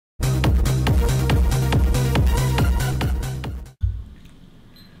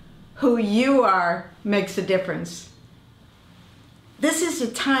Who you are makes a difference. This is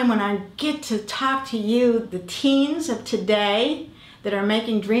a time when I get to talk to you, the teens of today that are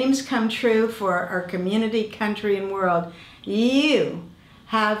making dreams come true for our community, country, and world. You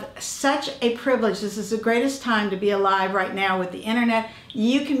have such a privilege. This is the greatest time to be alive right now with the internet.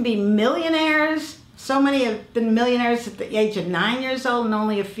 You can be millionaires. So many have been millionaires at the age of 9 years old in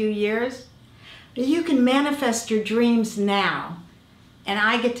only a few years. You can manifest your dreams now. And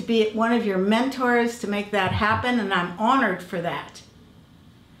I get to be one of your mentors to make that happen, and I'm honored for that.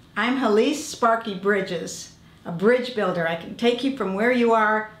 I'm Helice Sparky Bridges, a bridge builder. I can take you from where you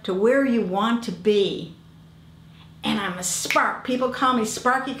are to where you want to be. And I'm a spark. People call me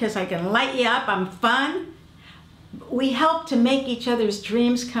Sparky because I can light you up. I'm fun. We help to make each other's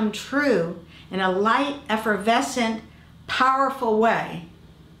dreams come true in a light, effervescent, powerful way,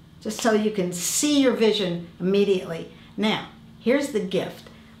 just so you can see your vision immediately. Now, here's the gift.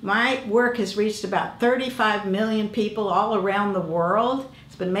 My work has reached about 35 million people all around the world.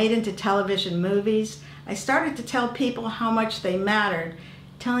 It's been made into television movies. I started to tell people how much they mattered,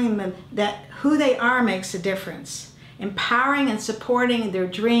 telling them that who they are makes a difference, empowering and supporting their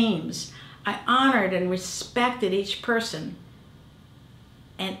dreams. I honored and respected each person.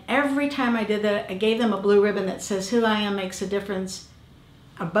 And every time I did that, I gave them a blue ribbon that says, "Who I am makes a difference,"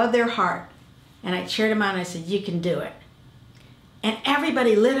 above their heart. And I cheered them on and I said, "You can do it." And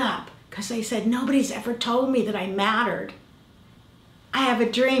everybody lit up because they said, "Nobody's ever told me that I mattered. I have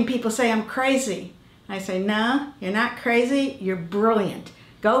a dream." People say I'm crazy. I say, "No, you're not crazy. You're brilliant.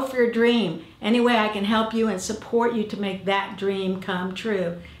 Go for your dream. Any way I can help you and support you to make that dream come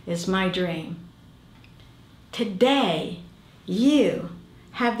true is my dream." Today, you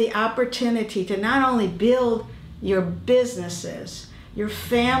have the opportunity to not only build your businesses, your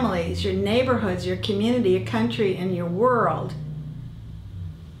families, your neighborhoods, your community, your country, and your world,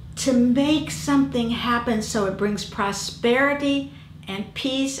 to make something happen so it brings prosperity and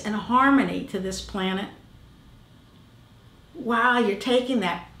peace and harmony to this planet. Wow, you're taking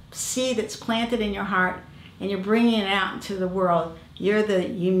that seed that's planted in your heart and you're bringing it out into the world. You're the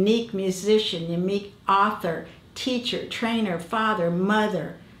unique musician, unique author, teacher, trainer, father,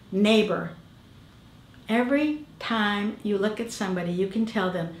 mother, neighbor. Every time you look at somebody, you can tell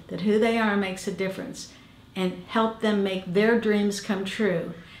them that who they are makes a difference and help them make their dreams come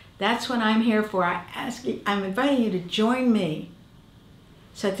true. That's what I'm here for. I'm inviting you to join me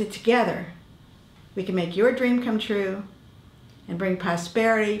so that together we can make your dream come true and bring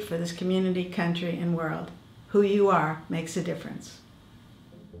prosperity for this community, country, and world. Who you are makes a difference.